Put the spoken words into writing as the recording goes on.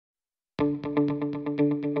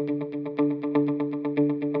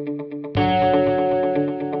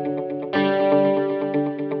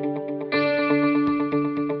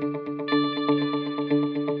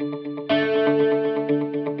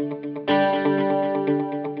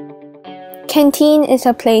canteen is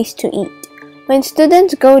a place to eat. When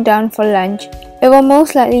students go down for lunch, it will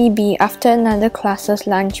most likely be after another class's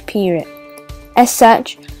lunch period. As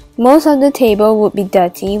such, most of the table would be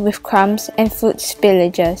dirty with crumbs and food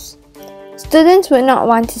spillages. Students would not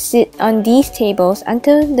want to sit on these tables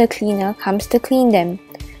until the cleaner comes to clean them.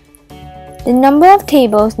 The number of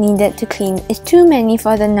tables needed to clean is too many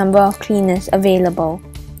for the number of cleaners available.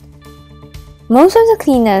 Most of the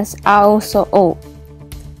cleaners are also old.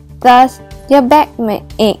 Thus, your back may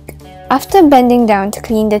ache after bending down to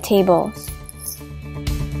clean the tables.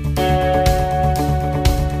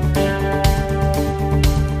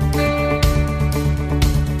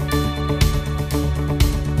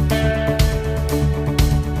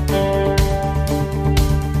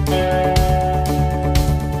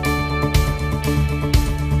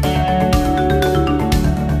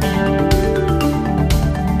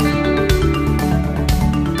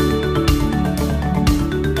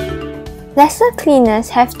 Lesser cleaners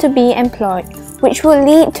have to be employed, which will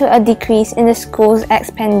lead to a decrease in the school's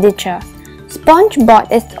expenditure.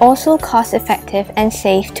 SpongeBob is also cost-effective and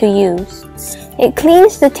safe to use. It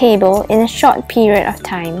cleans the table in a short period of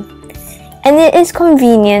time, and it is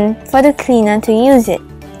convenient for the cleaner to use it.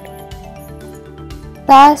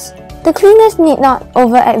 Thus, the cleaners need not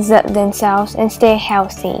overexert themselves and stay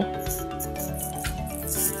healthy.